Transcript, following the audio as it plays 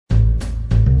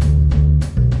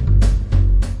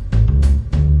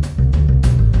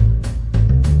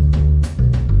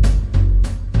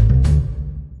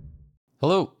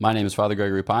My name is Father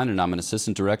Gregory Pine, and I'm an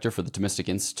assistant director for the Thomistic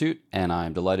Institute, and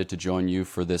I'm delighted to join you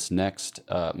for this next,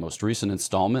 most recent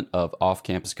installment of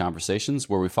Off-Campus Conversations,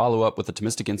 where we follow up with a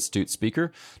Thomistic Institute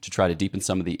speaker to try to deepen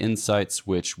some of the insights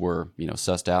which were,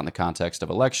 sussed out in the context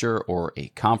of a lecture or a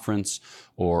conference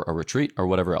or a retreat or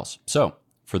whatever else. So,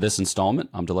 for this installment,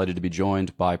 I'm delighted to be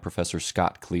joined by Professor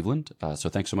Scott Cleveland. So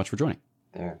thanks so much for joining.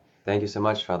 There. Thank you so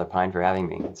much, Father Pine, for having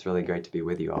me. It's really great to be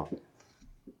with you all.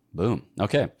 Boom.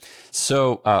 Okay.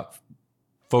 So,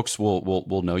 folks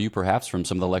will know you perhaps from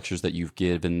some of the lectures that you've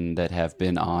given that have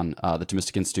been on the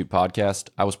Thomistic Institute podcast.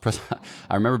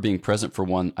 I remember being present for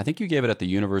one. I think you gave it at the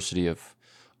University of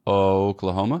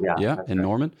Oklahoma, in right.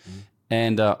 Norman. Mm-hmm.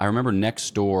 And I remember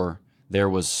next door there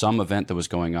was some event that was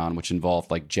going on which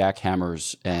involved like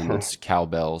jackhammers and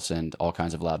cowbells and all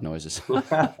kinds of loud noises.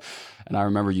 And I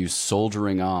remember you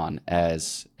soldiering on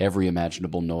as every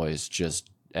imaginable noise just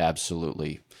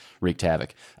absolutely wreaked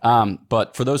havoc.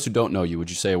 But for those who don't know you, would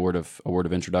you say a word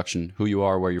of introduction, who you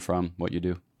are, where you're from, what you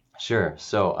do? Sure.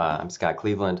 So I'm Scott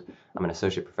Cleveland. I'm an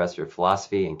associate professor of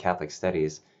philosophy and Catholic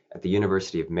studies at the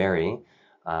University of Mary,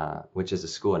 which is a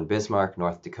school in Bismarck,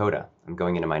 North Dakota. I'm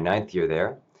going into my 9th year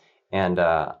there. And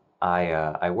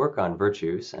I work on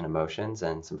virtues and emotions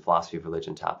and some philosophy of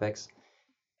religion topics.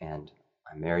 And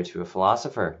I'm married to a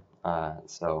philosopher.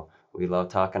 So we love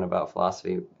talking about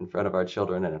philosophy in front of our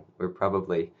children, and we're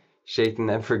probably shaping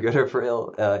them for good or for ill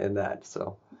in that.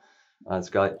 So it's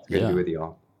great to be with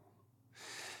you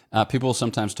all. People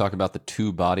sometimes talk about the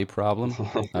two-body problem.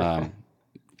 How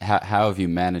have you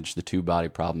managed the two-body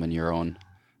problem in your own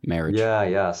marriage?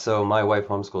 Yeah. So my wife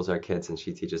homeschools our kids, and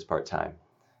she teaches part-time.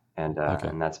 And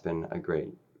that's been great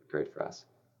for us.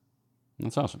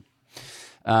 That's awesome.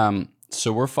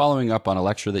 So we're following up on a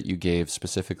lecture that you gave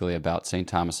specifically about St.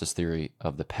 Thomas's theory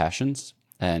of the passions,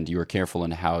 and you were careful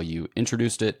in how you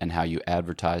introduced it and how you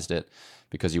advertised it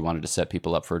because you wanted to set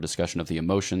people up for a discussion of the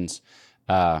emotions.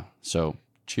 So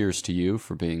cheers to you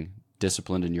for being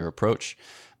disciplined in your approach.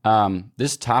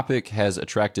 This topic has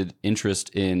attracted interest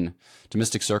in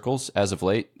Thomistic circles as of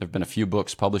late. There have been a few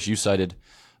books published. You cited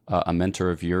a mentor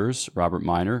of yours, Robert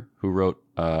Miner, who wrote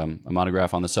a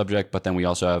monograph on the subject, but then we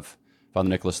also have Father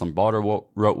Nicholas Lombardo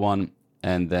wrote one,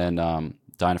 and then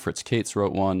Dinah Fritz Cates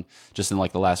wrote one. Just in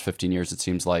like the last 15 years, it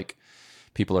seems like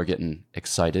people are getting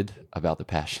excited about the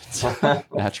passions,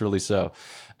 naturally so.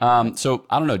 So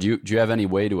I don't know, do you have any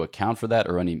way to account for that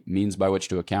or any means by which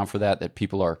to account for that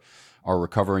people are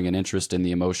recovering an interest in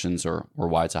the emotions or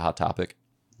why it's a hot topic?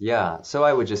 Yeah, so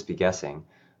I would just be guessing.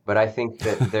 But I think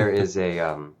that there is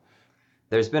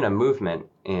there's been a movement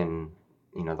in,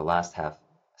 the last half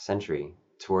century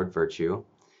toward virtue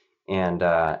and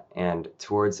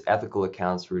towards ethical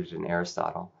accounts rooted in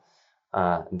Aristotle.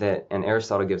 And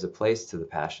Aristotle gives a place to the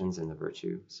passions and the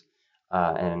virtues.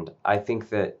 And I think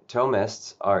that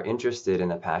Thomists are interested in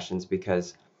the passions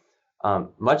because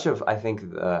much of, I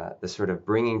think, the sort of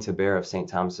bringing to bear of St.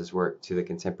 Thomas's work to the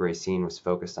contemporary scene was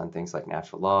focused on things like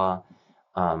natural law,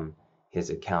 his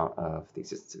account of the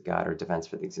existence of God or defense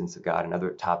for the existence of God and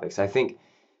other topics. I think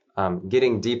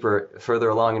getting further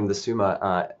along into the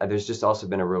Summa, there's just also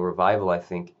been a real revival, I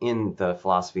think, in the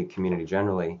philosophy community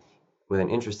generally, with an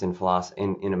interest in philosophy,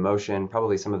 in emotion.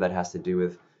 Probably some of that has to do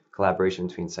with collaboration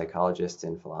between psychologists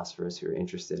and philosophers who are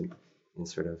interested in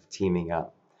sort of teaming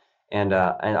up. And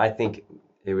I think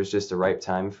it was just a ripe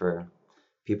time for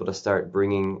people to start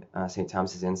bringing St.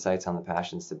 Thomas's insights on the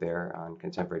passions to bear on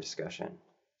contemporary discussion.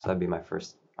 So that'd be my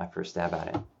first stab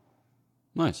at it.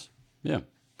 Nice. Yeah.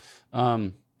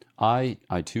 I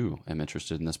too am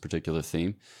interested in this particular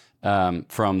theme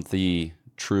from the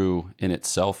true in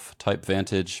itself type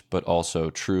vantage, but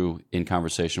also true in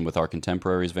conversation with our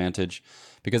contemporaries vantage,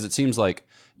 because it seems like,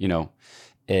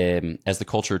 as the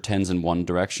culture tends in one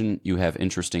direction, you have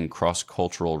interesting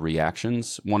cross-cultural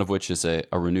reactions, one of which is a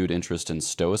renewed interest in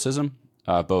Stoicism,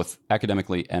 both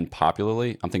academically and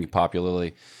popularly. I'm thinking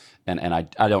popularly, and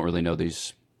I don't really know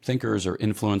these thinkers or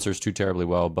influencers too terribly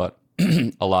well, but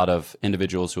a lot of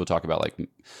individuals who will talk about like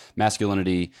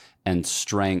masculinity and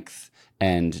strength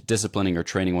and disciplining or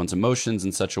training one's emotions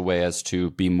in such a way as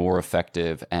to be more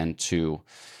effective and to,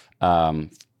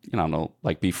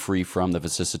 be free from the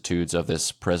vicissitudes of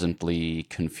this presently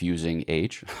confusing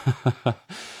age.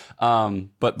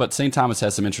 But St. Thomas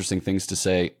has some interesting things to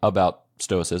say about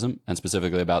Stoicism and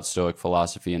specifically about Stoic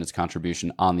philosophy and its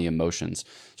contribution on the emotions.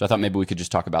 So I thought maybe we could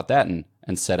just talk about that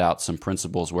and set out some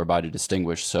principles whereby to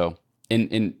distinguish. So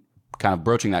in kind of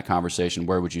broaching that conversation,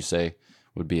 where would you say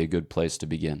would be a good place to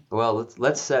begin? Well,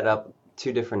 let's set up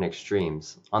two different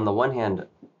extremes. On the one hand,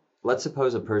 let's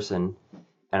suppose a person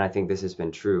and I think this has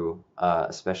been true,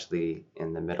 especially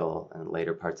in the middle and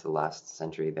later parts of the last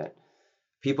century, that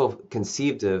people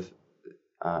conceived of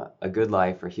a good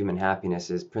life or human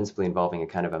happiness as principally involving a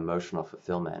kind of emotional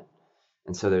fulfillment.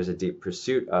 And so there's a deep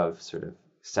pursuit of sort of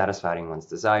satisfying one's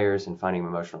desires and finding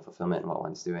emotional fulfillment in what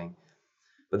one's doing.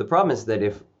 But the problem is that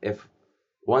if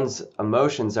one's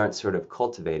emotions aren't sort of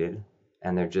cultivated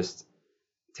and they're just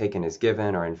taken as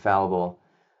given or infallible,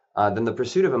 then the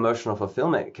pursuit of emotional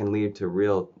fulfillment can lead to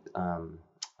real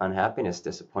unhappiness,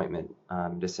 disappointment,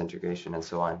 disintegration, and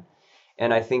so on.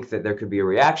 And I think that there could be a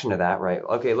reaction to that, right?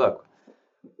 Okay, look,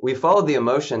 we followed the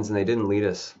emotions and they didn't lead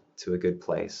us to a good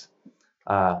place.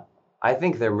 I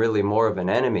think they're really more of an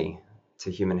enemy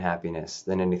to human happiness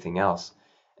than anything else.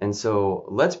 And so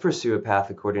let's pursue a path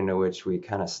according to which we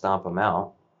kind of stomp them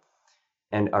out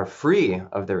and are free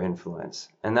of their influence.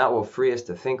 And that will free us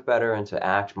to think better and to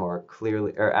act more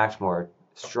clearly or act more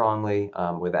strongly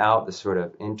without the sort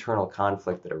of internal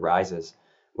conflict that arises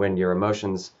when your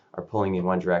emotions are pulling you in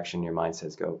one direction, your mind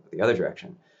says go the other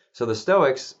direction. So the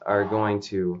Stoics are going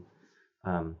to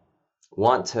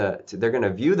they're going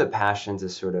to view the passions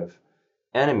as sort of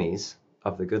enemies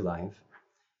of the good life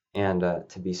and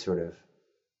to be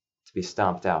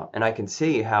stomped out. And I can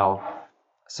see how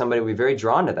somebody would be very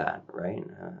drawn to that, right?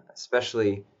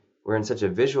 Especially we're in such a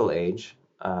visual age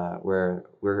where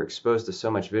we're exposed to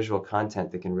so much visual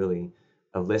content that can really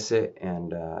elicit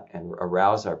and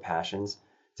arouse our passions.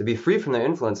 To be free from their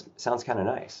influence sounds kind of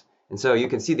nice. And so you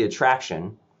can see the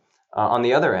attraction. On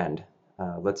the other end,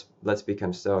 let's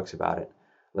become Stoics about it.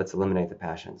 Let's eliminate the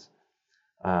passions.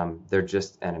 They're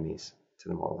just enemies to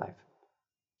the moral life.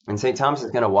 And St. Thomas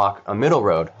is going to walk a middle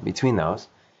road between those.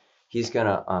 He's going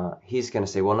to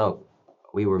say, well, no,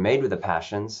 we were made with the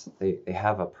passions. They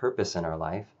have a purpose in our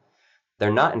life.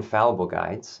 They're not infallible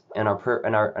guides, and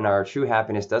our true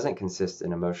happiness doesn't consist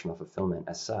in emotional fulfillment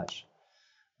as such,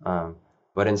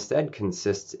 but instead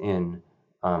consists in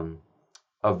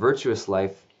a virtuous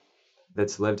life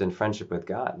that's lived in friendship with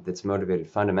God, that's motivated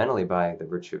fundamentally by the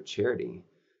virtue of charity,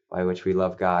 by which we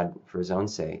love God for his own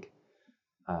sake.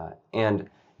 And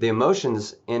the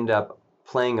emotions end up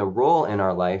playing a role in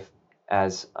our life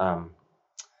as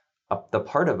the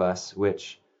part of us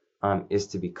which is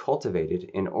to be cultivated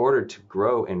in order to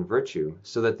grow in virtue,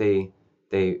 so that they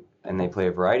play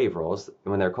a variety of roles.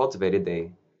 When they're cultivated,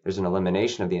 there's an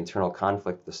elimination of the internal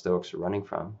conflict the Stoics are running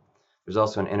from. There's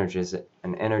also an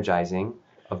energizing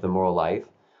of the moral life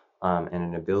and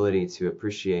an ability to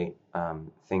appreciate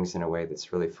things in a way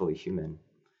that's really fully human.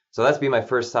 So that's be my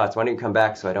first thoughts. Why don't you come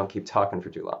back so I don't keep talking for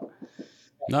too long?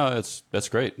 No, that's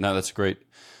great. No, that's a great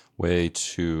way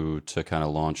to kind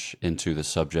of launch into the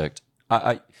subject.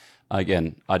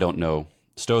 Again, I don't know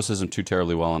Stoicism too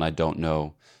terribly well, and I don't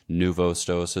know Nouveau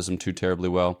Stoicism too terribly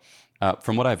well.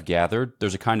 From what I've gathered,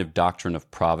 there's a kind of doctrine of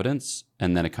providence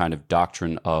and then a kind of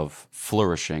doctrine of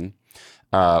flourishing,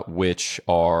 which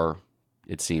are,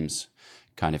 it seems,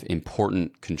 kind of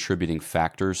important contributing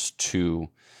factors to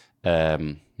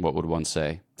what would one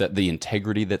say? That the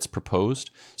integrity that's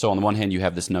proposed. So on the one hand, you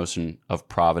have this notion of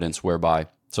providence whereby,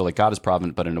 so like God is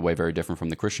provident, but in a way very different from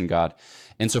the Christian God,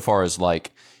 insofar as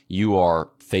like you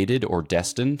are fated or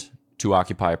destined to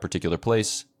occupy a particular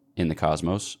place in the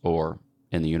cosmos or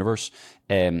in the universe,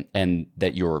 and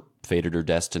that you're fated or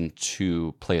destined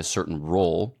to play a certain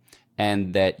role,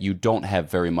 and that you don't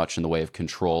have very much in the way of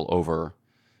control over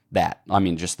that. I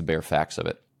mean, just the bare facts of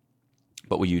it.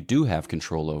 But what you do have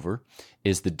control over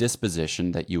is the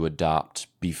disposition that you adopt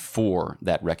before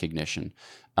that recognition.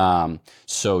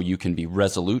 So you can be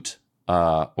resolute,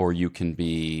 or you can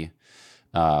be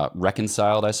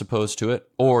reconciled, I suppose, to it,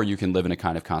 or you can live in a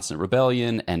kind of constant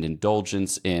rebellion and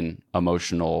indulgence in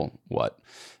emotional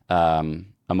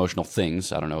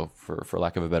things. I don't know, for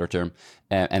lack of a better term,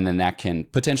 and then that can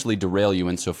potentially derail you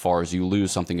insofar as you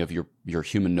lose something of your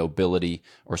human nobility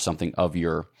or something of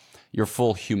your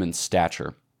full human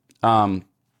stature.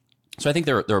 So I think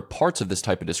there are parts of this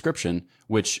type of description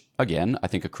which, again, I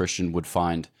think a Christian would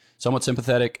find somewhat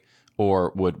sympathetic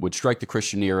or would strike the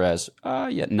Christian ear as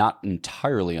yet not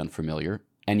entirely unfamiliar.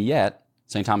 And yet,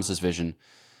 St. Thomas's vision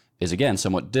is again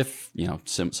somewhat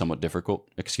somewhat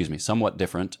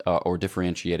different or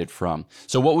differentiated from.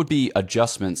 So what would be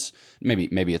adjustments?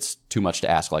 Maybe it's too much to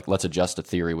ask. Like, let's adjust a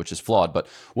theory which is flawed. But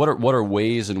what are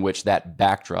ways in which that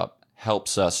backdrop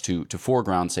helps us to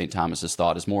foreground St. Thomas's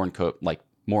thought is more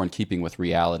in keeping with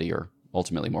reality, or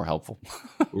ultimately more helpful?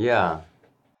 Yeah.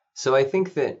 So I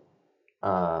think that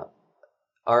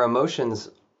our emotions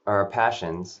are our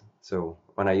passions. So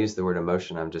when I use the word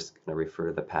emotion, I'm just going to refer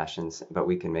to the passions, but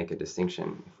we can make a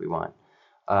distinction if we want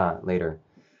later.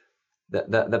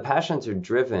 The passions are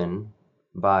driven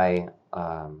by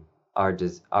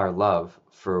our love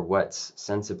for what's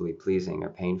sensibly pleasing or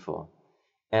painful.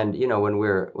 And when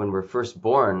we're first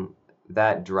born,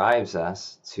 that drives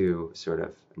us to sort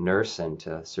of nurse and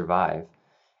to survive.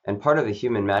 And part of the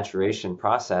human maturation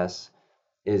process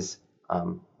is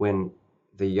when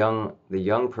the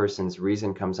young person's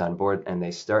reason comes on board and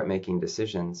they start making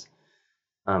decisions.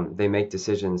 They make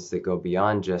decisions that go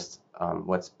beyond just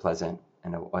what's pleasant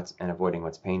and avoiding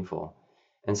what's painful.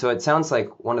 And so it sounds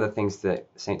like one of the things that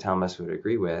St. Thomas would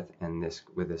agree with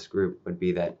with this group would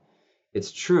be that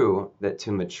it's true that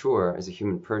to mature as a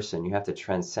human person, you have to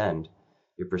transcend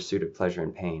your pursuit of pleasure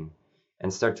and pain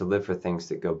and start to live for things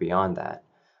that go beyond that,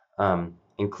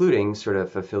 including sort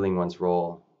of fulfilling one's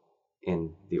role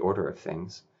in the order of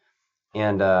things,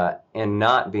 and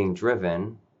not being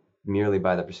driven merely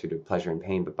by the pursuit of pleasure and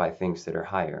pain, but by things that are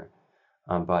higher,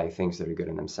 by things that are good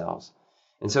in themselves.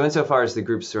 And so insofar as the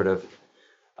group's sort of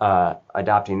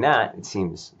adopting that, it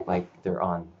seems like they're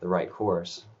on the right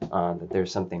course, that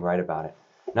there's something right about it.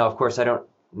 Now, of course, I don't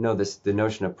know the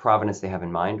notion of providence they have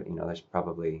in mind. There's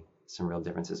probably some real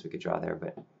differences we could draw there,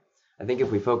 but I think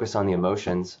if we focus on the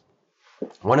emotions,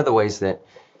 one of the ways that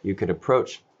you could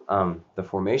approach the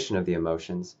formation of the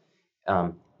emotions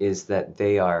is that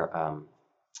they're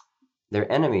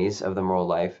enemies of the moral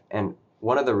life. And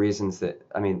one of the ways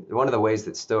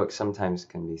that Stoics sometimes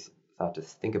can be thought to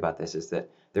think about this is that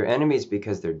they're enemies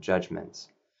because they're judgments.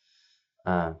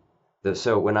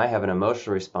 So when I have an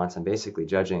emotional response, I'm basically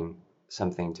judging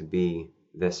something to be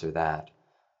this or that.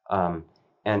 And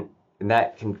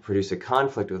that can produce a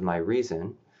conflict with my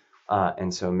reason,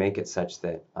 and so make it such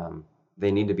that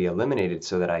they need to be eliminated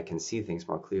so that I can see things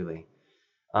more clearly.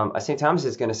 St. Thomas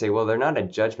is going to say, well, they're not a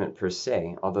judgment per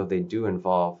se, although they do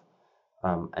involve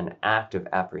an act of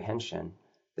apprehension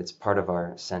that's part of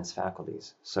our sense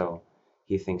faculties. So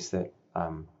he thinks that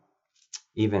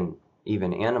even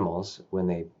animals, when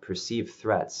they perceive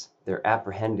threats, they're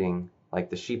apprehending, like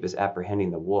the sheep is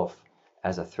apprehending the wolf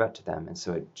as a threat to them, and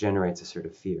so it generates a sort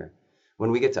of fear.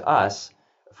 When we get to us,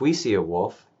 if we see a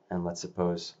wolf, and let's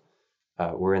suppose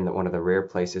we're in one of the rare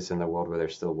places in the world where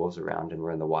there's still wolves around, and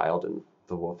we're in the wild, and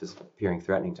the wolf is appearing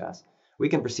threatening to us, we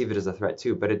can perceive it as a threat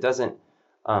too, but it doesn't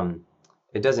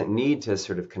need to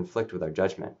sort of conflict with our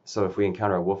judgment. So if we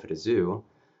encounter a wolf at a zoo,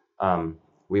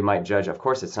 we might judge, of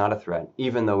course, it's not a threat,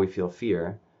 even though we feel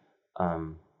fear.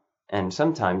 And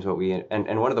sometimes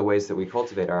and one of the ways that we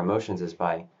cultivate our emotions is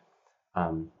by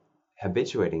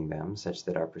habituating them such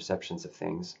that our perceptions of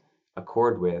things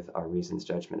accord with our reason's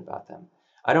judgment about them.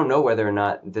 I don't know whether or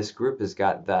not this group has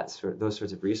got those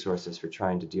sorts of resources for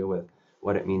trying to deal with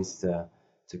what it means to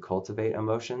cultivate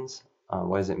emotions.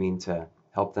 What does it mean to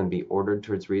help them be ordered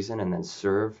towards reason and then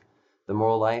serve the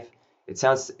moral life?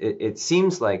 It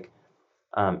seems like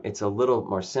it's a little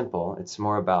more simple. It's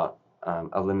more about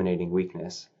eliminating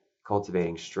weakness,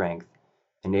 cultivating strength,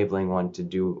 enabling one to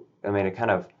do. I'm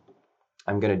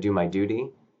going to do my duty.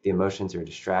 The emotions are a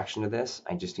distraction to this.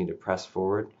 I just need to press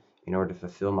forward in order to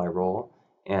fulfill my role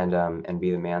and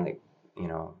be the man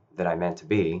that I meant to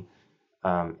be.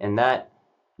 And that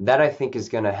I think is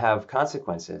going to have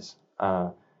consequences.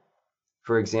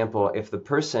 For example, if the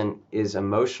person is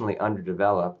emotionally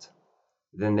underdeveloped,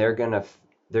 then they're going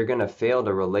to fail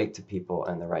to relate to people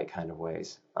in the right kind of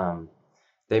ways.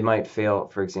 They might fail,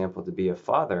 for example, to be a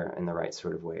father in the right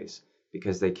sort of ways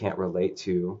because they can't relate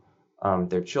to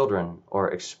their children or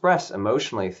express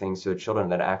emotionally things to their children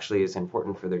that actually is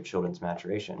important for their children's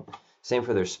maturation. Same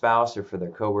for their spouse or for their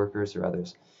coworkers or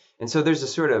others. And so there's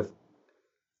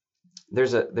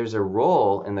a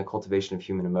role in the cultivation of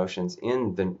human emotions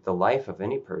in the life of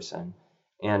any person,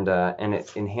 and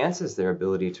it enhances their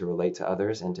ability to relate to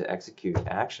others and to execute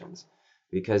actions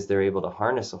because they're able to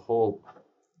harness a whole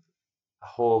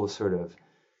sort of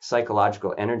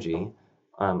psychological energy,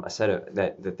 a set of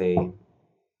that they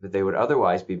would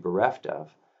otherwise be bereft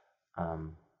of,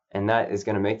 and that is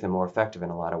going to make them more effective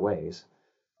in a lot of ways.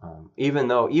 Even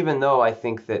though I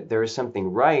think that there is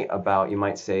something right about, you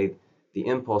might say, the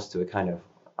impulse to a kind of,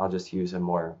 I'll just use a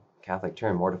more Catholic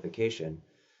term, mortification.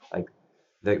 Like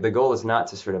the goal is not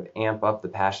to sort of amp up the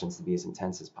passions to be as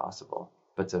intense as possible,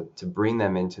 but to bring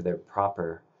them into their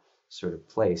proper sort of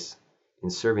place in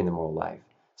serving the moral life.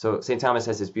 So St. Thomas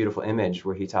has this beautiful image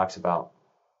where he talks about,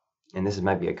 and this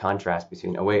might be a contrast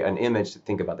between an image to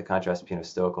think about the contrast between a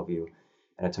Stoical view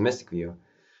and a Thomistic view,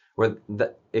 where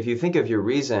if you think of your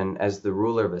reason as the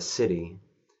ruler of a city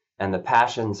and the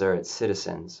passions are its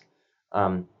citizens,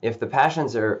 if the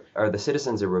passions or the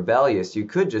citizens are rebellious, you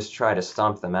could just try to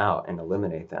stomp them out and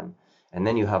eliminate them, and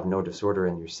then you have no disorder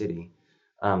in your city.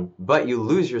 But you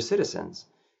lose your citizens.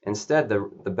 Instead,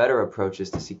 the better approach is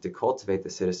to seek to cultivate the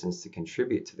citizens to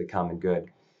contribute to the common good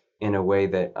in a way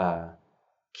that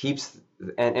keeps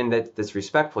and that's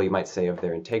respectful, you might say, of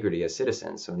their integrity as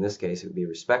citizens. So in this case, it would be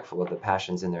respectful of the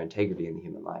passions and their integrity in the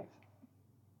human life.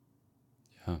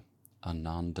 Yeah, a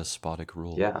non-despotic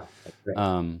rule. Yeah, that's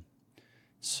right.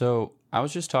 So I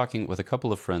was just talking with a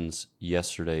couple of friends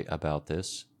yesterday about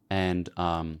this, and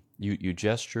you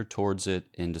gestured towards it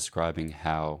in describing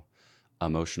how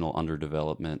emotional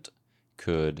underdevelopment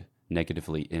could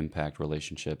negatively impact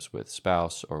relationships with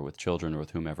spouse or with children or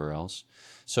with whomever else.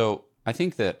 So I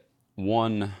think that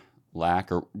one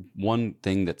lack or one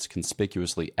thing that's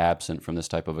conspicuously absent from this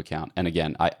type of account, and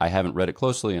again, I haven't read it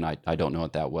closely and I don't know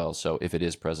it that well, so if it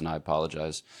is present, I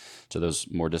apologize to those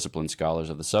more disciplined scholars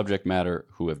of the subject matter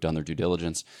who have done their due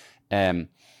diligence.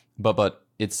 But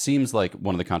it seems like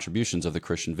one of the contributions of the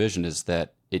Christian vision is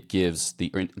that it gives the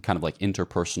kind of like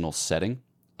interpersonal setting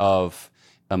of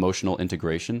emotional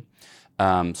integration.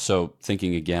 So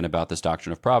thinking again about this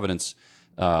doctrine of providence,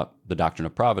 the doctrine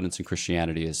of providence in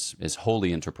Christianity is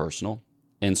wholly interpersonal,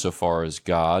 insofar as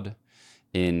God,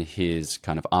 in his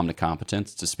kind of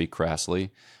omnicompetence, to speak crassly,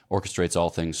 orchestrates all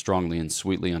things strongly and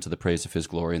sweetly unto the praise of his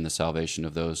glory and the salvation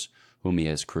of those whom he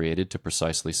has created to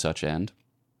precisely such end.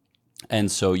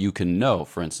 And so you can know,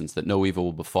 for instance, that no evil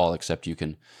will befall except you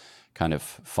can kind of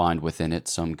find within it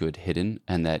some good hidden,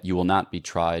 and that you will not be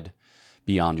tried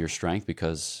beyond your strength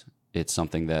because it's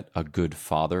something that a good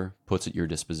father puts at your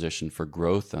disposition for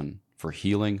growth and for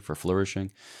healing, for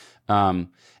flourishing. And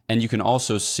you can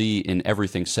also see in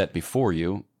everything set before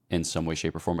you, in some way,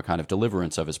 shape, or form, a kind of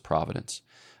deliverance of his providence.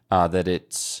 That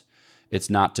it's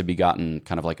not to be gotten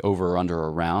kind of like over or under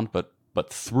or around, but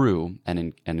through,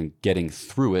 and in getting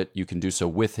through it, you can do so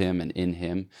with him and in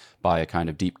him by a kind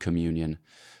of deep communion,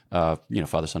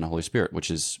 Father, Son, and Holy Spirit, which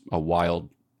is a wild,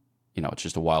 it's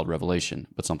just a wild revelation,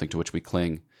 but something to which we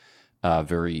cling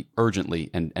very urgently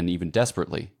and even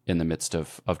desperately in the midst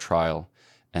of trial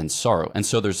and sorrow. And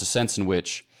so there's a sense in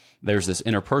which there's this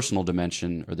interpersonal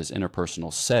dimension or this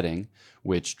interpersonal setting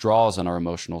which draws on our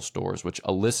emotional stores, which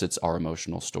elicits our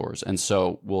emotional stores. And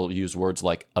so we'll use words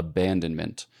like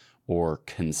abandonment or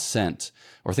consent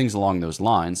or things along those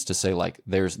lines to say, like,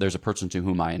 there's a person to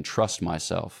whom I entrust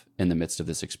myself in the midst of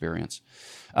this experience.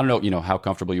 I don't know, how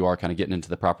comfortable you are kind of getting into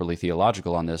the properly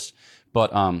theological on this,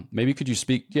 but maybe could you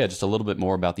speak, just a little bit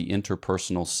more about the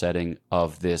interpersonal setting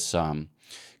of this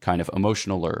kind of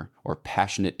emotional or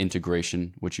passionate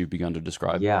integration, which you've begun to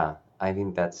describe? Yeah, I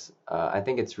think I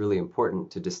think it's really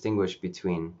important to distinguish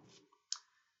between.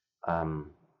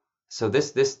 So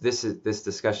this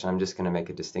discussion, I'm just going to make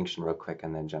a distinction real quick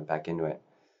and then jump back into it.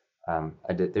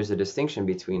 There's a distinction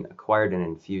between acquired and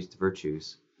infused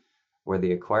virtues, where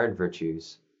the acquired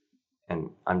virtues, and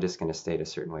I'm just going to state a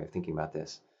certain way of thinking about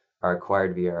this, are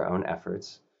acquired via our own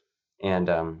efforts. And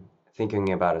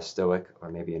thinking about a Stoic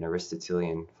or maybe an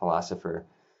Aristotelian philosopher,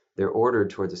 they're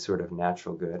ordered towards a sort of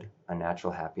natural good, a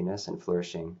natural happiness and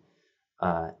flourishing.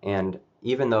 And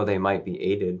even though they might be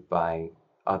aided by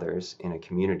others in a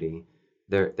community,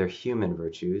 they're human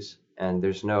virtues, and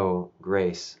there's no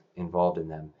grace involved in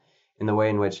them. In the way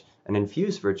in which an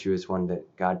infused virtue is one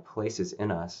that God places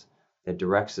in us, that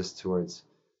directs us towards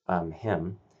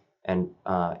Him, and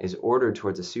is ordered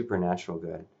towards a supernatural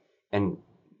good. And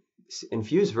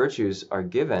infused virtues are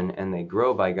given and they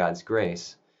grow by God's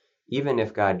grace. Even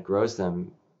if God grows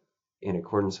them in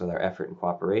accordance with our effort and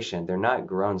cooperation, they're not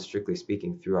grown, strictly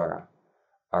speaking, through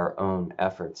our own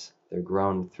efforts. They're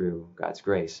grown through God's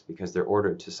grace because they're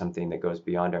ordered to something that goes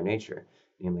beyond our nature,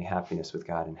 namely happiness with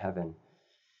God in heaven.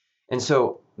 And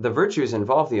so the virtues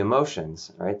involve the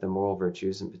emotions, right? The moral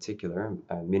virtues in particular,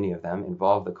 many of them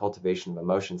involve the cultivation of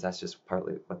emotions. That's just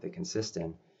partly what they consist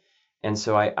in. And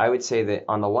so I would say that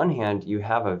on the one hand, you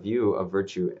have a view of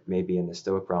virtue maybe in the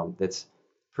Stoic realm that's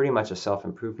pretty much a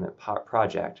self-improvement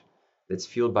project that's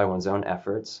fueled by one's own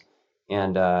efforts,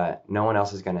 and no one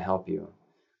else is going to help you.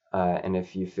 And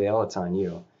if you fail, it's on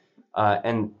you.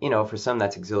 And, for some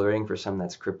that's exhilarating, for some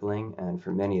that's crippling, and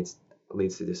for many it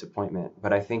leads to disappointment.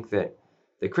 But I think that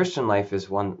the Christian life is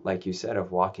one, like you said,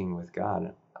 of walking with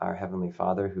God, our Heavenly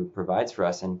Father, who provides for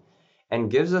us and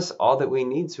gives us all that we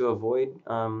need to avoid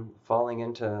falling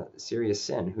into serious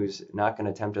sin, who's not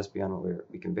going to tempt us beyond what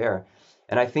we can bear.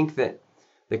 And I think that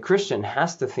the Christian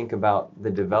has to think about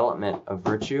the development of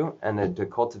virtue and the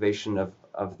cultivation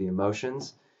of the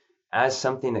emotions as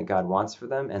something that God wants for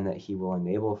them and that He will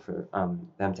enable for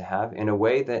them to have in a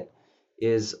way that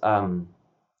is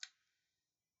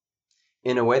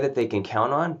in a way that they can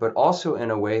count on, but also in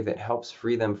a way that helps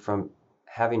free them from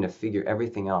having to figure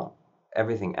everything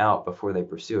out before they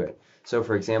pursue it. So,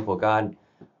 for example, God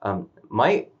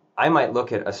I might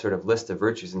look at a sort of list of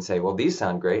virtues and say, well, these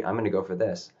sound great. I'm going to go for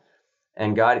this.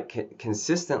 And God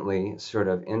consistently sort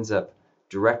of ends up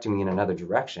directing me in another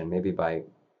direction, maybe by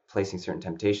placing certain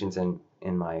temptations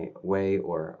in my way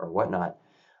or whatnot,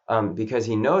 because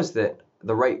He knows that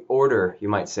the right order, you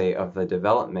might say, of the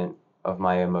development of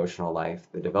my emotional life,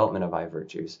 the development of my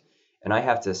virtues, and I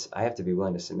have to be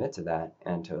willing to submit to that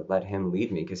and to let Him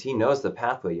lead me, because He knows the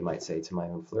pathway, you might say, to my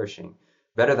own flourishing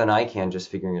better than I can just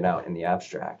figuring it out in the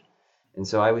abstract. And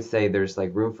so I would say there's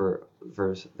like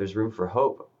there's room for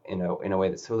hope in a way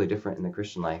that's totally different in the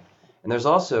Christian life. And there's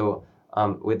also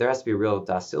there has to be real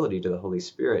docility to the Holy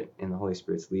Spirit, and the Holy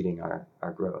Spirit's leading our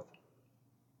growth.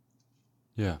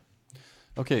 Yeah.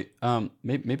 Okay.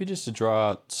 Maybe just to draw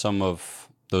out some of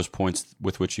those points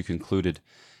with which you concluded.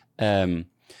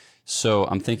 So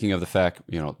I'm thinking of the fact,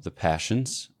 the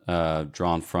passions,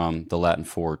 drawn from the Latin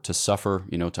for to suffer,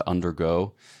 to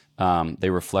undergo. They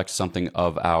reflect something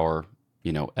of our,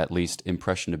 at least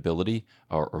impressionability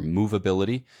or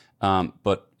movability.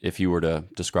 But if you were to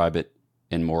describe it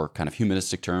in more kind of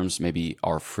humanistic terms, maybe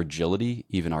our fragility,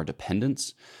 even our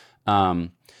dependence.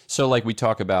 So like we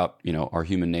talk about, our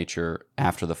human nature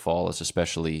after the fall is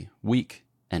especially weak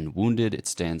and wounded. It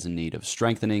stands in need of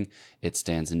strengthening. It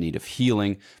stands in need of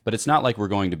healing. But it's not like we're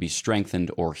going to be strengthened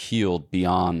or healed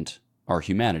beyond our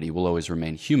humanity. We'll always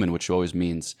remain human, which always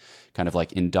means kind of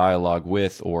like in dialogue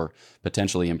with or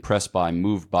potentially impressed by,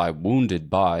 moved by, wounded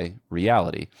by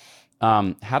reality.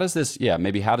 How does this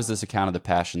account of the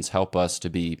passions help us to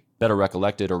be better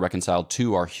recollected or reconciled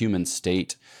to our human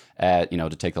state,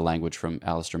 to take the language from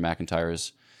Alistair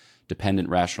McIntyre's dependent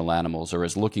rational animals, or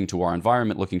as looking to our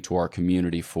environment, looking to our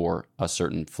community for a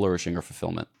certain flourishing or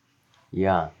fulfillment?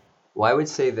 Yeah. Well, I would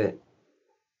say that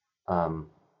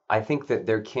I think that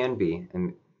there can be,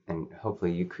 and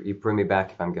hopefully you bring me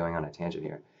back if I'm going on a tangent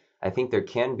here. I think there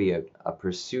can be a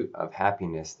pursuit of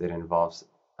happiness that involves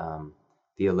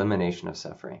the elimination of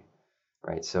suffering,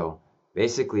 right? So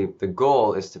basically, the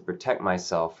goal is to protect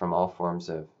myself from all forms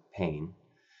of pain,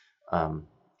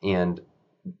 and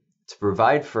to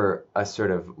provide for a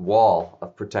sort of wall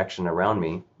of protection around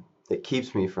me that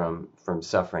keeps me from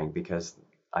suffering because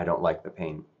I don't like the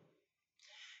pain.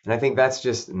 And I think that's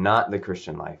just not the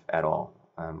Christian life at all.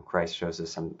 Christ shows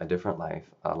us a different life,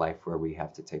 a life where we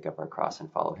have to take up our cross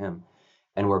and follow Him,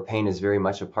 and where pain is very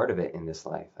much a part of it in this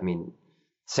life. I mean,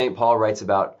 St. Paul writes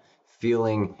about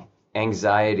feeling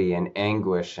anxiety and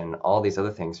anguish and all these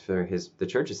other things for the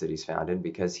churches that he's founded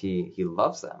because he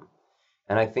loves them.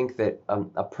 And I think that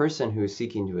a person who is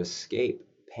seeking to escape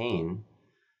pain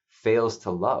fails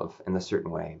to love in a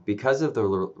certain way because of the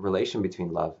relation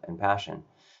between love and passion.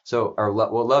 So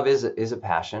love is a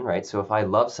passion, right? So if I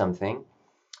love something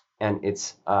and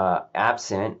it's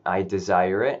absent, I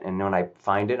desire it, and when I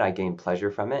find it, I gain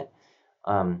pleasure from it.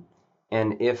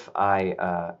 And if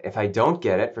I don't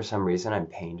get it for some reason, I'm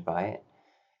pained by it.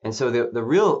 And so the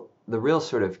real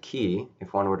sort of key,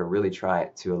 if one were to really try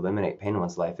to eliminate pain in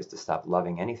one's life, is to stop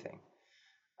loving anything.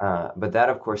 But that,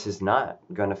 of course, is not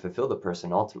going to fulfill the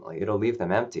person ultimately. It'll leave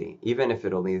them empty, even if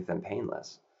it'll leave them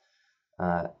painless.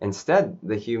 Instead,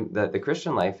 the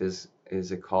Christian life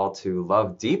is a call to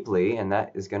love deeply, and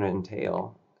that is going to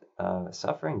entail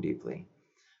suffering deeply.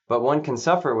 But one can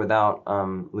suffer without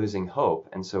losing hope,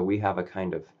 and so we have a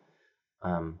kind of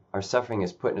our suffering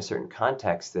is put in a certain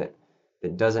context that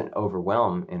doesn't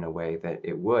overwhelm in a way that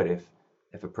it would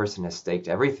if a person has staked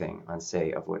everything on,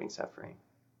 say, avoiding suffering.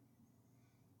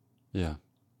 Yeah.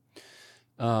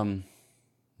 No,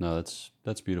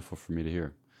 that's beautiful for me to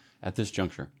hear at this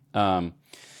juncture. Never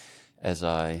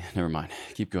mind.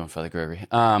 Keep going, Father Gregory.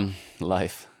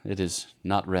 Life, it is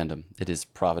not random. It is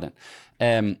provident.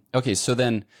 Okay, so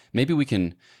then maybe we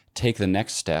can take the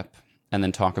next step and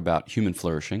then talk about human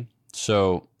flourishing.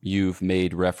 So you've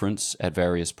made reference at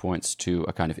various points to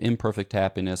a kind of imperfect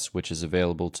happiness, which is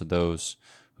available to those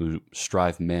who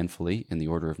strive manfully in the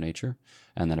order of nature,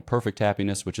 and then a perfect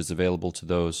happiness, which is available to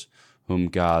those whom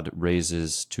God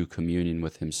raises to communion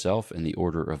with Himself in the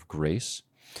order of grace.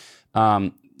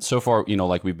 So far,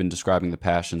 like we've been describing the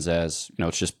passions as,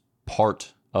 it's just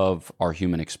part of our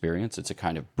human experience. It's a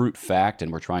kind of brute fact,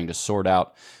 and we're trying to sort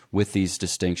out with these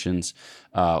distinctions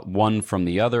one from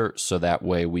the other, so that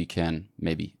way we can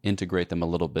maybe integrate them a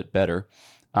little bit better.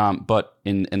 But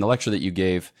in the lecture that you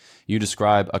gave, you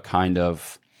describe a kind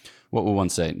of, what would one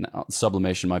say? Now,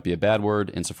 sublimation might be a bad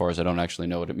word insofar as I don't actually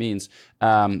know what it means,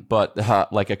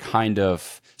 but like a kind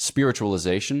of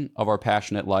spiritualization of our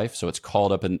passionate life. So it's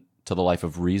called up into the life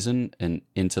of reason and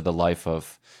into the life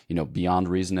of, beyond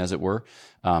reason, as it were,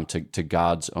 to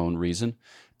God's own reason.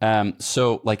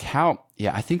 So like how,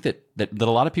 yeah, I think that a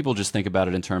lot of people just think about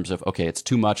it in terms of, okay, it's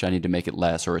too much, I need to make it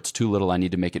less, or it's too little, I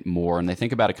need to make it more. And they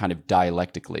think about it kind of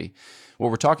dialectically. What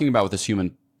we're talking about with this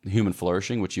human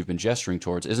flourishing, which you've been gesturing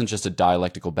towards, isn't just a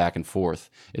dialectical back and forth.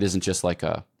 It isn't just like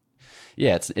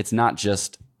it's not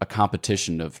just a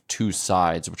competition of two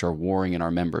sides which are warring in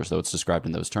our members, though it's described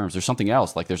in those terms. There's something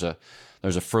else, like there's a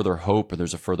further hope or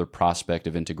there's a further prospect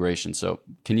of integration. So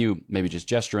can you maybe just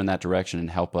gesture in that direction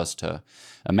and help us to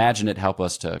imagine it, help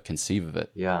us to conceive of it?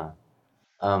 Yeah.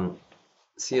 Um,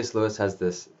 C.S. Lewis has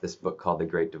this book called The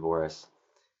Great Divorce,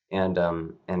 and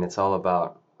it's all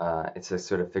about it's a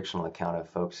sort of fictional account of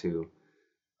folks who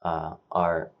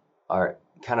are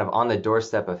kind of on the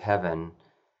doorstep of heaven,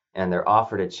 and they're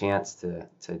offered a chance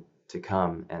to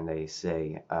come, and they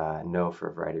say no for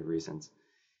a variety of reasons.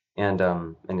 And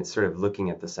it's sort of looking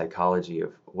at the psychology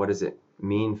of what does it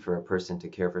mean for a person to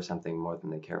care for something more than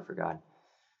they care for God.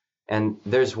 And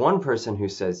there's one person who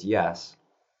says yes,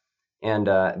 and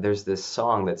there's this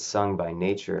song that's sung by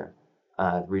nature,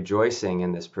 rejoicing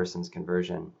in this person's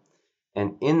conversion.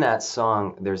 And in that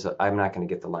song, I'm not going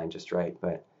to get the line just right,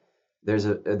 but there's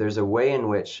a way in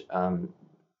which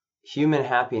human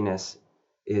happiness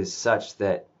is such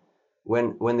that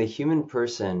when the human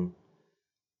person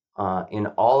in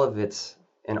all of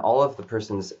the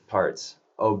person's parts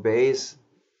obeys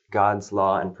God's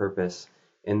law and purpose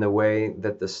in the way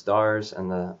that the stars and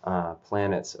the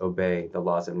planets obey the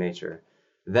laws of nature,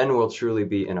 then we'll truly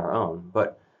be in our own.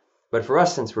 But for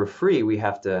us, since we're free, we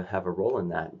have to have a role in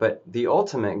that. But the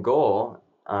ultimate goal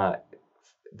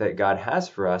that God has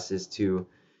for us is to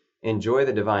enjoy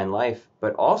the divine life,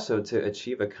 but also to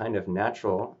achieve a kind of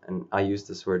natural, and I use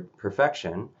this word,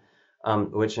 perfection,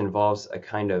 which involves a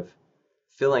kind of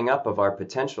filling up of our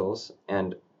potentials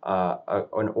and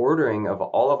an ordering of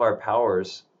all of our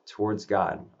powers towards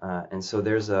God. And so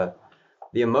the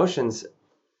emotions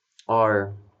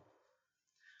are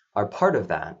part of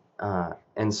that.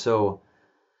 And so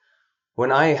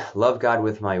when I love God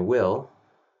with my will,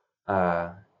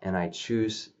 and I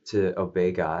choose to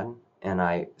obey God, and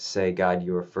I say, God,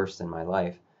 you are first in my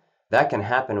life, that can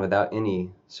happen without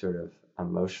any sort of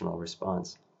emotional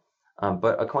response.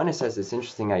 But Aquinas has this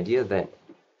interesting idea that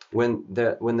when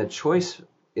the choice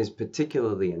is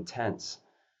particularly intense,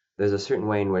 there's a certain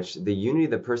way in which the unity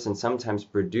of the person sometimes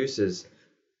produces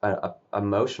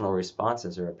emotional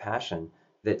responses or a passion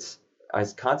that's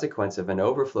as consequence of an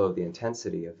overflow of the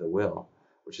intensity of the will,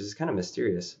 which is kind of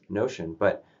mysterious notion.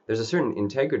 But there's a certain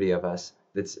integrity of us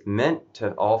that's meant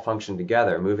to all function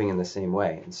together, moving in the same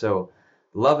way. And so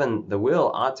love and the will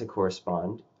ought to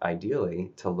correspond,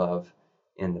 ideally, to love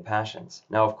in the passions.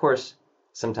 Now, of course,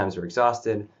 sometimes we're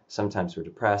exhausted, sometimes we're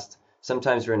depressed,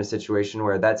 sometimes we're in a situation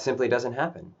where that simply doesn't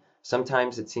happen.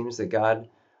 Sometimes it seems that God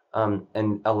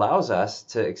and allows us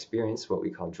to experience what we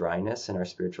call dryness in our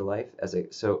spiritual life,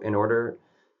 so in order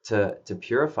to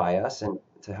purify us and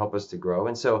to help us to grow.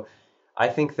 And so I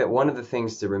think that one of the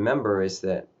things to remember is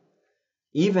that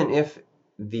even if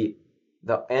the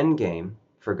end game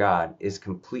for God is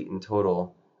complete and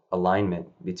total alignment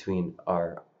between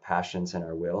our passions and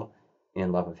our will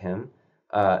in love of Him,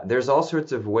 there's all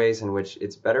sorts of ways in which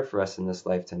it's better for us in this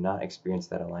life to not experience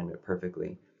that alignment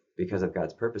perfectly because of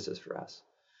God's purposes for us,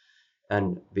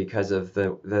 and because of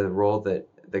the role that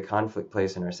the conflict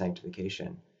plays in our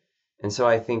sanctification. And so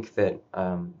I think that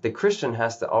the Christian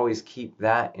has to always keep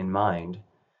that in mind,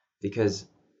 because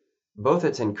both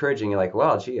it's encouraging, you're like,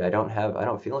 well, gee, I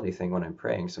don't feel anything when I'm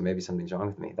praying, so maybe something's wrong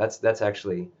with me. That's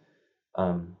actually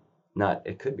not,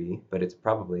 it could be, but it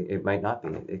might not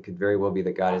be. It could very well be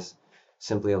that God is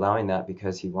simply allowing that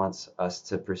because He wants us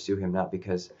to pursue Him, not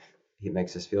because He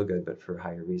makes us feel good, but for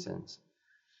higher reasons.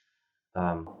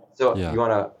 So Yeah. you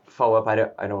want to follow up? I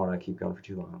don't want to keep going for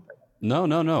too long. No,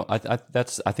 no, no. I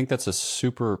think that's a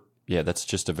super, yeah, that's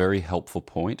just a very helpful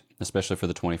point, especially for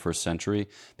the 21st century,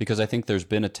 because I think there's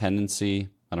been a tendency,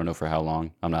 I don't know for how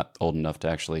long, I'm not old enough to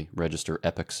actually register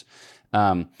epochs,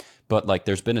 but like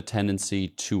there's been a tendency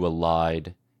to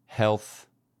elide health,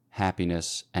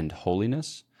 happiness, and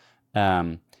holiness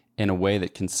in a way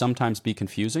that can sometimes be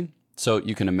confusing. So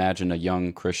you can imagine a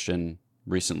young Christian,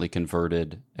 recently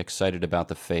converted, excited about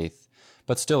the faith,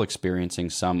 but still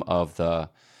experiencing some of the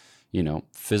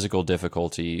physical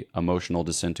difficulty, emotional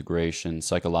disintegration,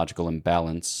 psychological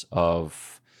imbalance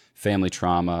of family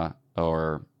trauma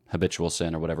or habitual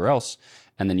sin or whatever else.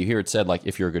 And then you hear it said, like,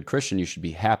 if you're a good Christian, you should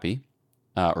be happy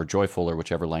or joyful or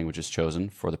whichever language is chosen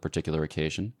for the particular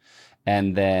occasion.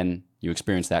 And then you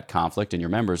experience that conflict in your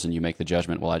members and you make the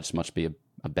judgment, well, I just must be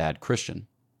a bad Christian,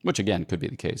 which again could be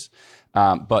the case.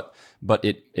 But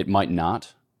it might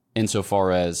not,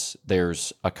 insofar as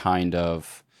there's a kind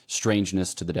of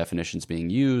strangeness to the definitions being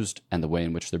used and the way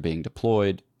in which they're being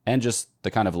deployed, and just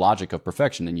the kind of logic of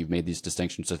perfection. And you've made these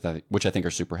distinctions, which I think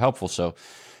are super helpful. So,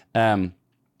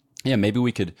 yeah, maybe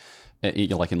we could,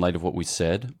 like in light of what we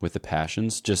said with the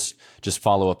passions, just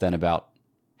follow up then about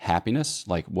happiness.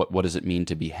 Like, what does it mean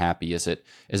to be happy? Is it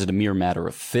a mere matter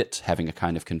of fit, having a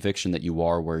kind of conviction that you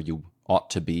are where you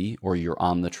ought to be, or you're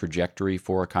on the trajectory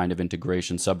for a kind of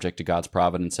integration subject to God's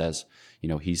providence as,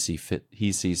 he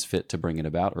sees fit to bring it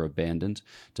about, or abandoned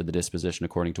to the disposition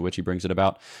according to which he brings it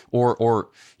about? Or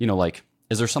like,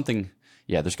 is there something?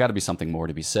 Yeah, there's got to be something more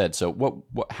to be said. So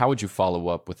how would you follow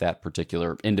up with that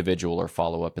particular individual, or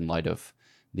follow up in light of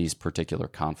these particular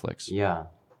conflicts? Yeah.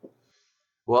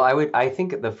 Well, I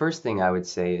think the first thing I would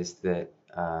say is that,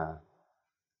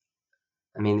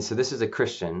 so this is a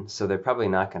Christian, so they're probably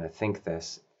not going to think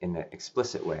this in an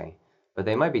explicit way, but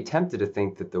they might be tempted to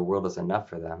think that the world is enough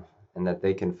for them and that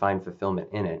they can find fulfillment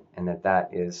in it, and that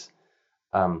is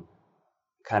kind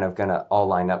of going to all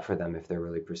line up for them if they're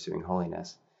really pursuing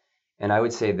holiness. And I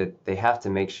would say that they have to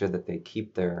make sure that they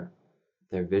keep their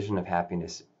vision of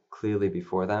happiness clearly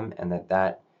before them, and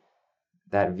that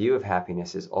view of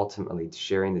happiness is ultimately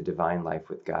sharing the divine life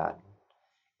with God.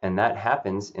 And that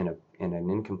happens in an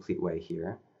incomplete way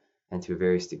here and to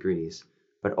various degrees.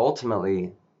 But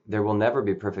ultimately, there will never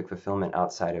be perfect fulfillment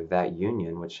outside of that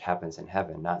union, which happens in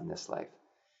heaven, not in this life.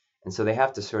 And so they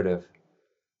have to sort of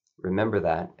remember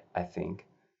that, I think.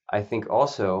 I think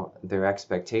also their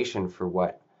expectation for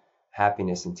what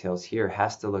happiness entails here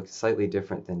has to look slightly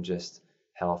different than just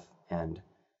health and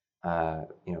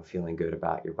feeling good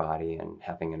about your body and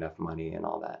having enough money and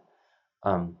all that.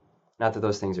 Not that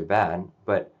those things are bad,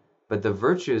 but the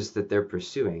virtues that they're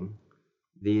pursuing,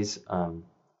 these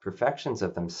perfections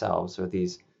of themselves, or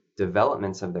these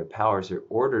developments of their powers, are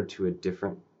ordered to a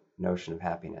different notion of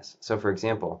happiness. So, for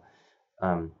example,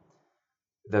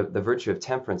 the virtue of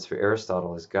temperance for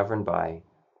Aristotle is governed by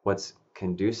what's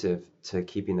conducive to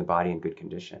keeping the body in good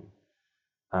condition.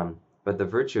 But the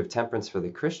virtue of temperance for the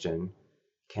Christian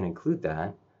can include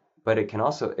that, but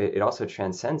it also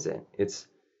transcends it.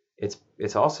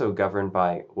 It's also governed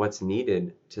by what's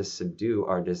needed to subdue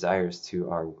our desires to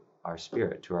our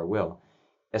spirit, to our will,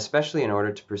 especially in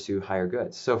order to pursue higher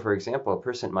goods. So, for example, a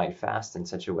person might fast in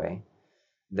such a way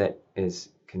that is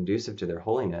conducive to their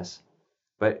holiness,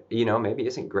 but maybe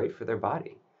isn't great for their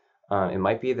body. It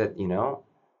might be that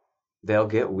they'll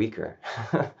get weaker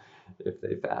if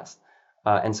they fast,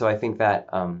 and so I think that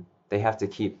they have to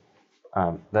keep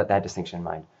that distinction in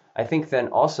mind. I think then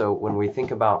also when we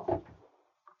think about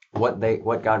what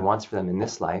God wants for them in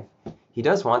this life, He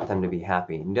does want them to be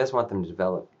happy. He does want them to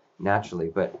develop naturally.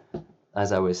 But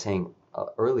as I was saying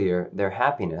earlier, their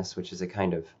happiness, which is a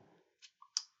kind of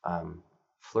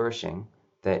flourishing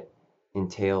that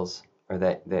entails, or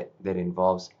that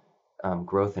involves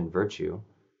growth in virtue,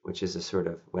 which is a sort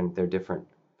of when their different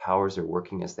powers are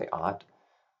working as they ought.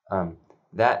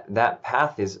 That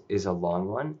path is a long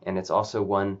one, and it's also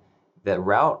one that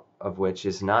route of which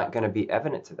is not going to be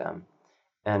evident to them,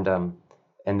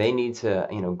 and they need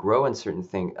to grow in certain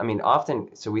things.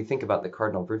 Often, so we think about the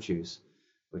cardinal virtues,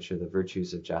 which are the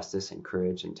virtues of justice and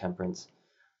courage and temperance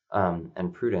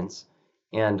and prudence,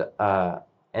 and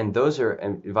those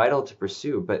are vital to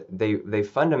pursue, but they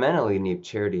fundamentally need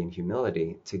charity and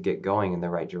humility to get going in the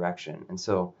right direction. And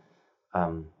so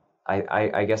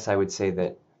I guess I would say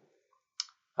that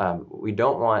we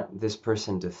don't want this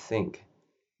person to think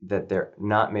that they're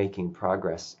not making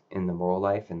progress in the moral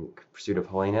life and pursuit of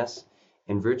holiness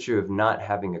in virtue of not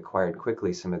having acquired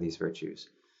quickly some of these virtues.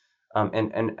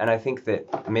 And I think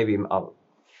that maybe I'll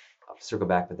circle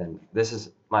back, but then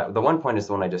the one point is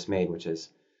the one I just made, which is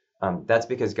that's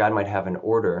because God might have an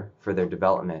order for their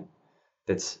development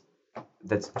that's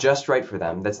just right for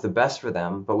them, that's the best for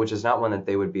them, but which is not one that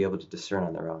they would be able to discern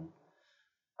on their own.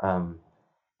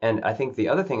 And I think the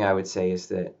other thing I would say is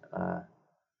that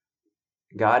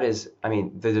the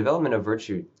development of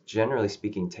virtue, generally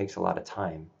speaking, takes a lot of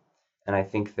time. And I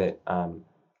think that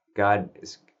God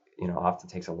is, often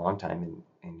takes a long time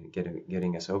in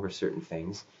getting us over certain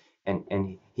things.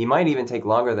 And He might even take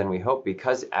longer than we hope,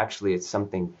 because actually it's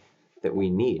something that we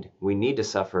need. We need to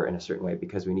suffer in a certain way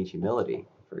because we need humility,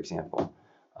 for example.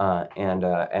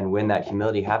 And when that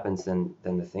humility happens, then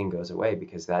the thing goes away,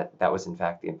 because that was in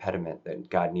fact the impediment that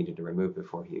God needed to remove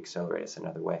before He accelerated us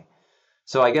another way.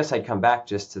 So I guess I'd come back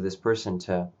just to this person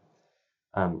to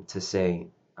say,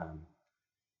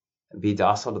 be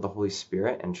docile to the Holy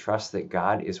Spirit and trust that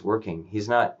God is working. He's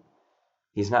not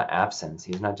absent.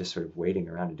 He's not just sort of waiting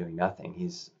around and doing nothing.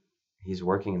 He's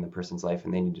working in the person's life,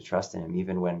 and they need to trust in Him,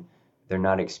 even when they're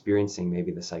not experiencing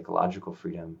maybe the psychological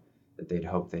freedom that they'd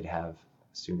hope they'd have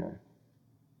sooner.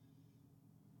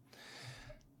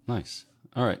 Nice.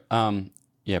 All right.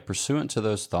 Yeah, pursuant to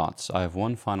those thoughts, I have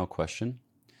one final question,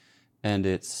 and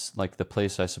it's like the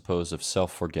place, I suppose, of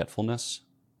self-forgetfulness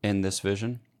in this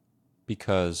vision,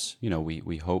 because,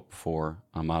 we hope for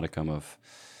a modicum of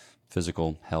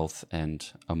physical health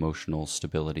and emotional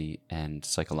stability and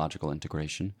psychological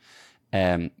integration.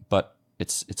 But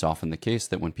it's often the case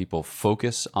that when people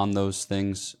focus on those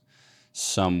things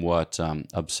somewhat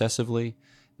obsessively,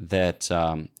 that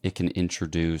it can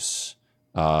introduce,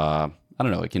 I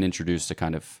don't know, it can introduce a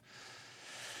kind of,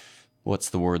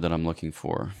 what's the word that I'm looking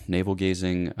for? Navel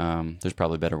gazing. There's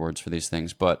probably better words for these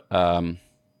things, but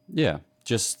yeah,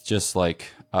 just like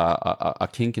a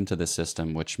kink into the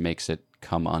system, which makes it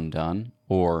come undone,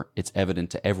 or it's evident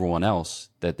to everyone else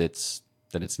that it's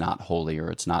not holy or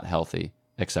it's not healthy,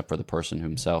 except for the person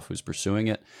himself who's pursuing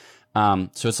it.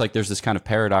 So it's like there's this kind of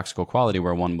paradoxical quality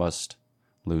where one must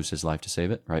lose his life to save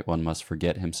it, right? One must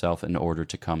forget himself in order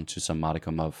to come to some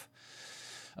modicum of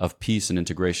peace and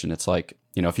integration. It's like,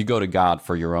 if you go to God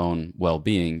for your own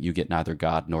well-being, you get neither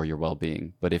God nor your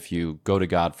well-being. But if you go to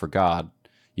God for God,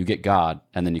 you get God,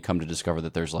 and then you come to discover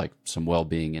that there's like some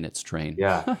well-being in its train.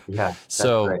 Yeah, yeah, that's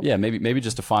So right. yeah, maybe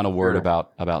just a final word Sure.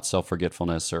 about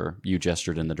self-forgetfulness, or you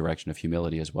gestured in the direction of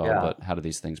humility as well. Yeah, But how do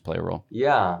these things play a role?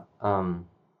 yeah.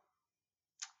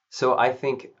 So I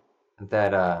think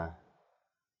that our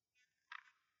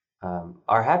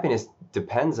happiness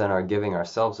depends on our giving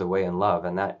ourselves away in love,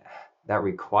 and that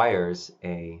requires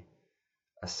a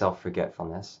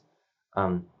self-forgetfulness.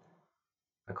 Um,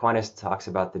 Aquinas talks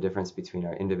about the difference between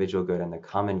our individual good and the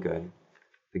common good,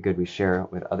 the good we share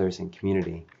with others in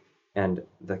community, and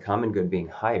the common good being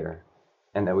higher,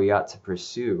 and that we ought to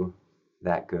pursue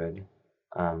that good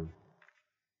um,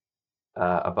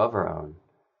 above our own,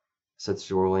 such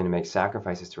that we're willing to make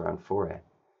sacrifices to our own for it.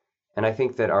 And I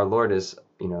think that our Lord is,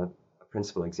 a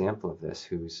principal example of this,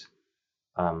 who's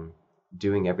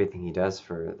doing everything he does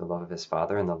for the love of his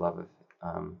Father and the love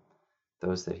of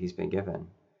those that he's been given.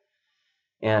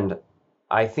 And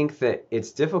I think that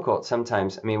it's difficult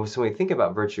sometimes. I mean, so when we think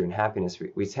about virtue and happiness,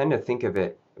 we tend to think of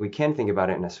it, we can think about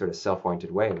it in a sort of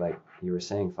self-oriented way, like you were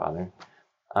saying, Father.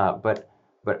 But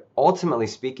ultimately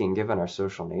speaking, given our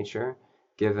social nature,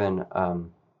 given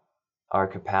our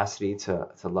capacity to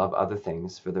love other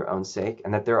things for their own sake,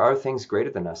 and that there are things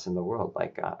greater than us in the world,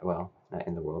 like God, well, not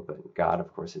in the world, but God,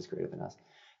 of course, is greater than us,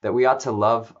 that we ought to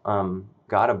love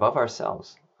God above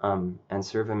ourselves and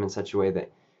serve him in such a way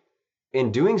that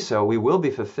in doing so, we will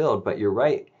be fulfilled. But you're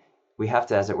right, we have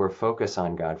to, as it were, focus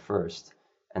on God first,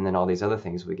 and then all these other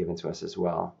things will be given to us as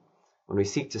well. When we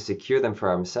seek to secure them for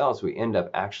ourselves, we end up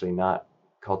actually not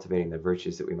cultivating the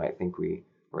virtues that we might think we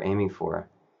were aiming for.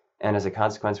 And as a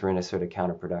consequence, we're in a sort of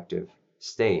counterproductive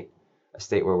state, a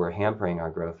state where we're hampering our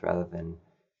growth rather than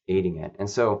aiding it. And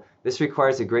so this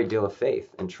requires a great deal of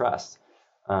faith and trust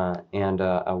and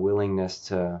a willingness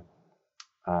to,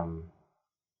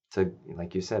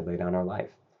 like you said, lay down our life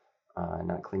and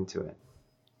not cling to it.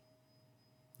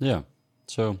 Yeah.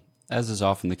 So, as is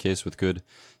often the case with good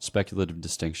speculative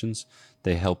distinctions,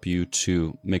 they help you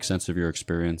to make sense of your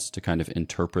experience, to kind of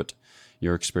interpret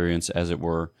your experience, as it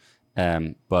were.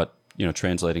 But,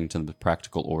 translating to the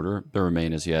practical order, there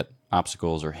remain as yet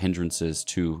obstacles or hindrances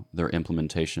to their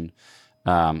implementation,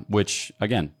 which,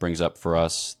 again, brings up for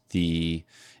us the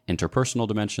interpersonal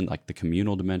dimension, like the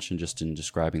communal dimension, just in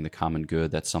describing the common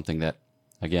good. That's something that,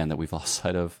 again, that we've lost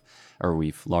sight of, or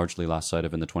we've largely lost sight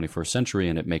of in the 21st century,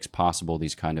 and it makes possible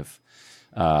these kind of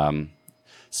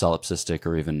solipsistic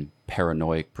or even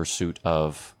paranoid pursuit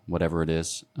of whatever it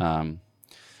is. So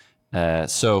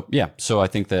I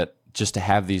think that just to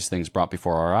have these things brought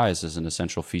before our eyes is an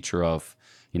essential feature of,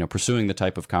 pursuing the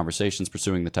type of conversations,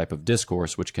 pursuing the type of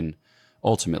discourse, which can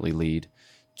ultimately lead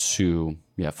to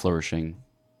flourishing,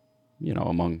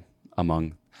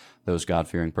 among those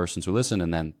God-fearing persons who listen,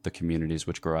 and then the communities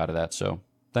which grow out of that. So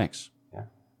thanks.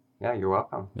 Yeah, you're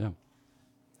welcome. Yeah.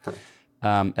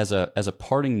 As a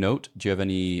parting note, do you have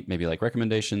any maybe like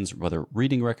recommendations, whether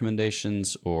reading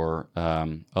recommendations or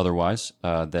otherwise,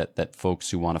 that folks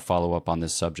who want to follow up on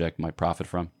this subject might profit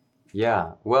from?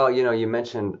 Yeah. Well, you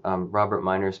mentioned Robert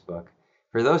Miner's book.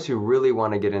 For those who really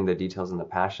want to get into the details and the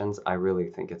passions, I really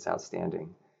think it's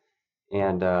outstanding.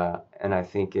 And I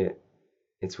think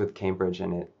it's with Cambridge,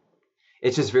 and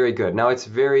it's just very good. Now, it's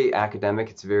very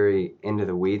academic, it's very into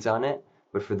the weeds on it,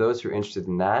 but for those who are interested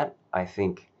in that, I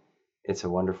think it's a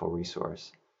wonderful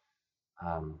resource.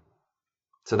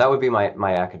 So that would be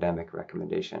my academic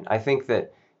recommendation. I think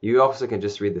that you also can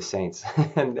just read the Saints,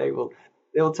 and they will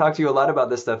talk to you a lot about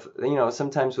this stuff.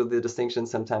 Sometimes with the distinction,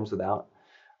 sometimes without.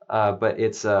 But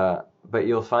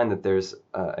you'll find that there's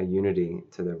a unity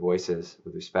to their voices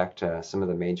with respect to some of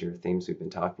the major themes we've been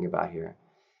talking about here.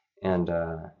 And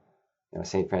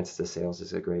St. Francis de Sales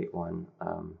is a great one.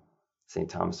 St.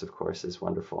 Thomas, of course, is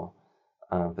wonderful.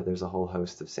 But there's a whole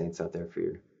host of saints out there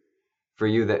for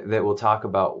you that will talk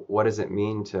about what does it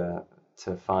mean to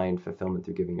find fulfillment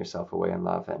through giving yourself away in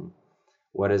love, and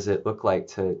what does it look like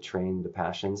to train the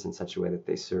passions in such a way that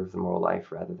they serve the moral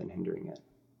life rather than hindering it.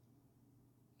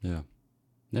 Yeah.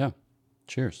 Yeah.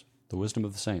 Cheers. The wisdom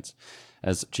of the saints.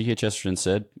 As G.K. Chesterton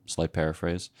said, slight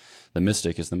paraphrase, the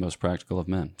mystic is the most practical of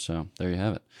men. So there you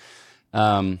have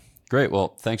it. Great.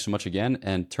 Well, thanks so much again.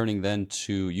 And turning then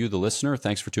to you, the listener,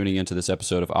 thanks for tuning into this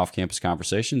episode of Off-Campus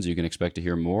Conversations. You can expect to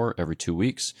hear more every 2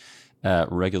 weeks,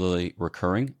 regularly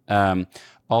recurring.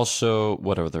 Also,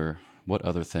 what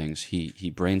other things?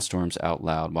 He brainstorms out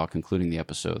loud while concluding the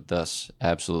episode, thus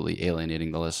absolutely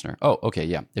alienating the listener. Oh, okay,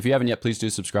 yeah. If you haven't yet, please do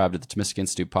subscribe to the Thomistic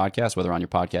Institute podcast, whether on your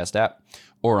podcast app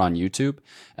or on YouTube.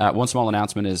 One small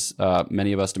announcement is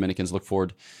many of us Dominicans look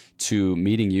forward to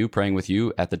meeting you, praying with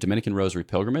you at the Dominican Rosary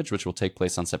Pilgrimage, which will take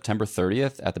place on September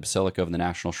 30th at the Basilica of the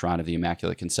National Shrine of the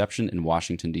Immaculate Conception in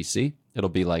Washington, D.C. It'll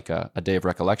be like a day of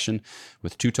recollection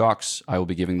with 2 talks. I will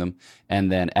be giving them.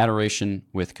 And then adoration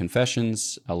with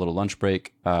confessions, a little lunch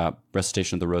break,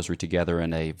 recitation of the Rosary together,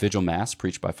 and a vigil mass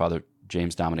preached by Father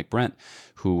James Dominic Brent,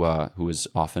 who is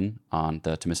often on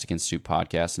the Thomistic Institute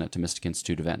podcast and at Thomistic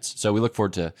Institute events. So we look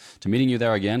forward to meeting you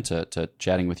there again, to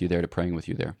chatting with you there, to praying with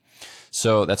you there.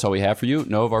 So that's all we have for you.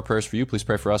 Know of our prayers for you. Please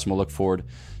pray for us, and we'll look forward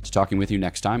to talking with you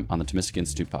next time on the Thomistic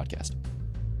Institute podcast.